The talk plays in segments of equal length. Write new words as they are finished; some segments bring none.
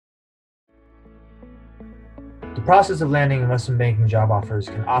The process of landing investment banking job offers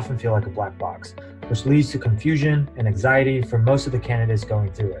can often feel like a black box, which leads to confusion and anxiety for most of the candidates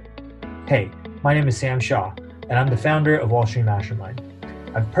going through it. Hey, my name is Sam Shaw, and I'm the founder of Wall Street Mastermind.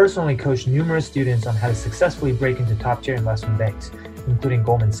 I've personally coached numerous students on how to successfully break into top-tier investment banks, including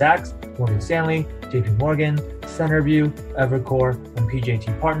Goldman Sachs, Morgan Stanley, JP Morgan, Centerview, Evercore, and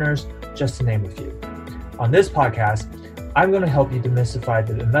PJT Partners, just to name a few. On this podcast, I'm going to help you demystify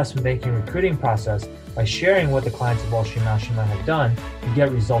the investment banking recruiting process by sharing what the clients of Wall Street Mastermind have done to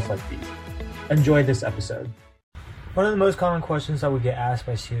get results like these. Enjoy this episode. One of the most common questions that we get asked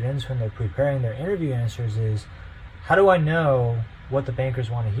by students when they're preparing their interview answers is, how do I know what the bankers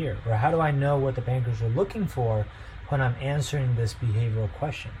want to hear? Or how do I know what the bankers are looking for when I'm answering this behavioral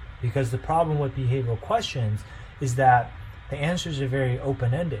question? Because the problem with behavioral questions is that the answers are very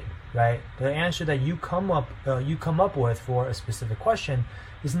open-ended, right? The answer that you come up with for a specific question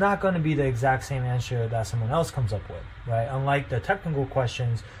is not going to be the exact same answer that someone else comes up with, right? Unlike the technical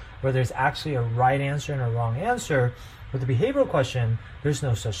questions where there's actually a right answer and a wrong answer, with the behavioral question, there's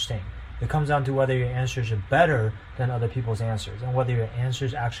no such thing. It comes down to whether your answers are better than other people's answers and whether your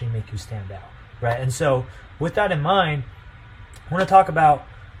answers actually make you stand out, right? And so with that in mind, I want to talk about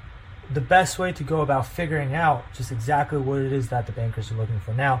the best way to go about figuring out just exactly what it is that the bankers are looking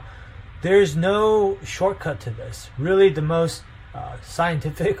for. Now, there's no shortcut to this. Really, the most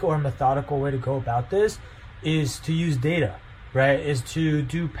scientific or methodical way to go about this is to use data, right? Is to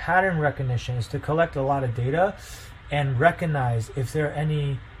do pattern recognition, is to collect a lot of data and recognize if there are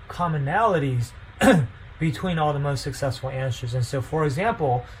any commonalities between all the most successful answers. And so, for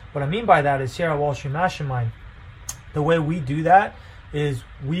example, what I mean by that is here at Wall Street Mastermind, the way we do that is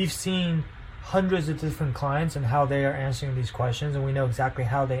we've seen hundreds of different clients and how they are answering these questions, and we know exactly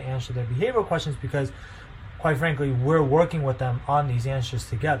how they answer their behavioral questions because, quite frankly, we're working with them on these answers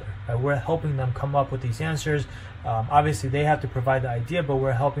together. Right? We're helping them come up with these answers. Obviously, they have to provide the idea, but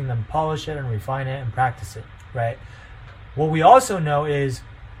we're helping them polish it and refine it and practice it. Right? What we also know is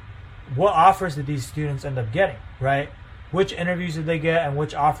what offers did these students end up getting, right? Which interviews did they get and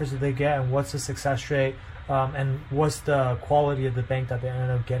which offers did they get and what's the success rate and what's the quality of the bank that they ended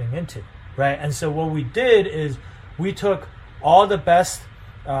up getting into, right? And so what we did is we took all the best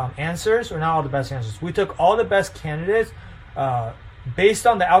answers, or not all the best answers, we took all the best candidates based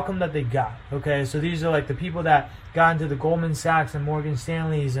on the outcome that they got, okay? So these are like the people that got into the Goldman Sachs and Morgan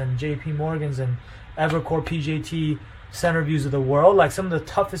Stanleys and JP Morgans and Evercore, PJT, Centerviews of the world, like some of the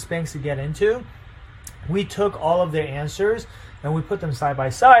toughest banks to get into. We took all of their answers and we put them side by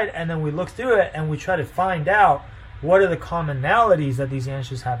side, and then we looked through it and we try to find out what are the commonalities that these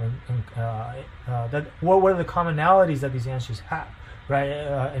answers have what are the commonalities that these answers have,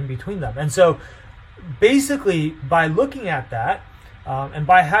 right, in between them. And so basically by looking at that and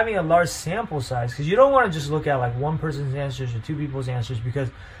by having a large sample size, because you don't want to just look at like one person's answers or two people's answers, because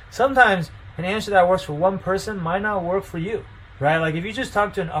sometimes an answer that works for one person might not work for you, right? Like if you just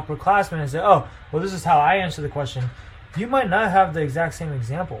talk to an upperclassman and say, oh, well, this is how I answer the question, you might not have the exact same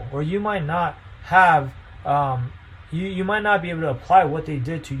example, or you might not have, you might not be able to apply what they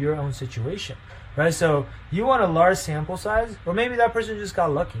did to your own situation, right? So you want a large sample size, or maybe that person just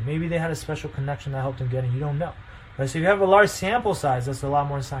got lucky. Maybe they had a special connection that helped them get in. You don't know, right? So you have a large sample size that's a lot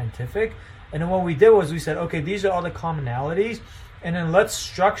more scientific. And then what we did was we said, okay, these are all the commonalities, and then let's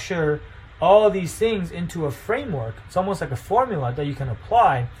structure all of these things into a framework. It's almost like a formula that you can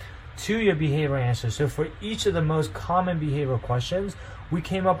apply to your behavioral answers. So for each of the most common behavioral questions, we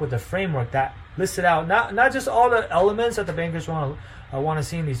came up with a framework that listed out not just all the elements that the bankers want to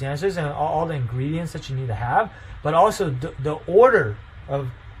see in these answers and all the ingredients that you need to have, but also the order of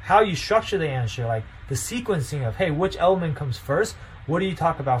how you structure the answer, like the sequencing of, hey, which element comes first? What do you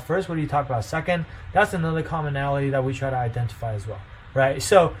talk about first? What do you talk about second? That's another commonality that we try to identify as well, right?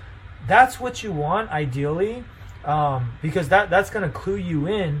 So that's what you want ideally, because that's going to clue you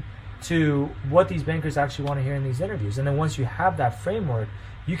in to what these bankers actually want to hear in these interviews. And then once you have that framework,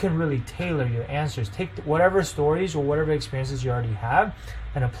 you can really tailor your answers. Take whatever stories or whatever experiences you already have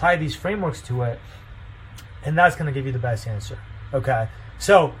and apply these frameworks to it, and that's going to give you the best answer. Okay,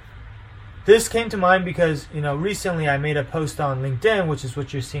 so this came to mind because recently I made a post on LinkedIn, which is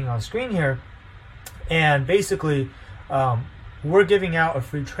what you're seeing on screen here, and basically we're giving out a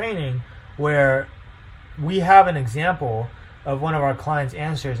free training where we have an example of one of our clients'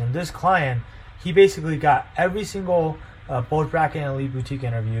 answers. And this client, he basically got every single bulge bracket and elite boutique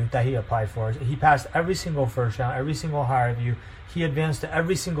interview that he applied for. He passed every single first round, every single hire review. He advanced to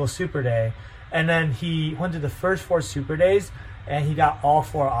every single super day. And then he went to the first 4 super days and he got all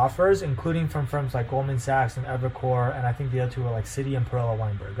 4 offers, including from firms like Goldman Sachs and Evercore, and I think the other 2 were like Citi and Perella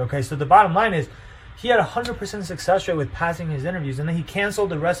Weinberg. Okay, so the bottom line is he had 100% success rate with passing his interviews, and then he canceled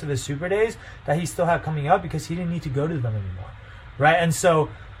the rest of his super days that he still had coming up because he didn't need to go to them anymore, right? And so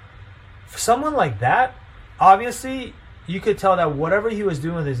for someone like that, obviously you could tell that whatever he was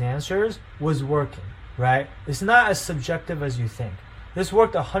doing with his answers was working, right? It's not as subjective as you think. This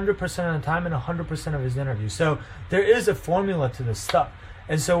worked 100% of the time in 100% of his interviews. So there is a formula to this stuff.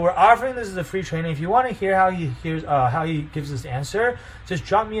 And so we're offering this as a free training. If you want to hear how he gives this answer, just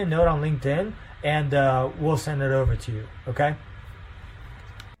drop me a note on LinkedIn and we'll send it over to you, okay?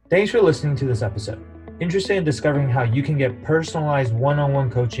 Thanks for listening to this episode. Interested in discovering how you can get personalized one-on-one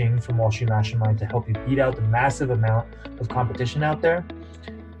coaching from Wall Street Mastermind to help you beat out the massive amount of competition out there?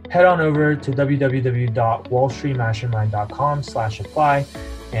 Head on over to www.wallstreetmastermind.com/apply,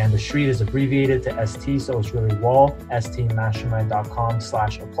 and the street is abbreviated to ST, so it's really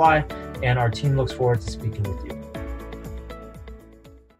stmastermind.com/apply, and our team looks forward to speaking with you.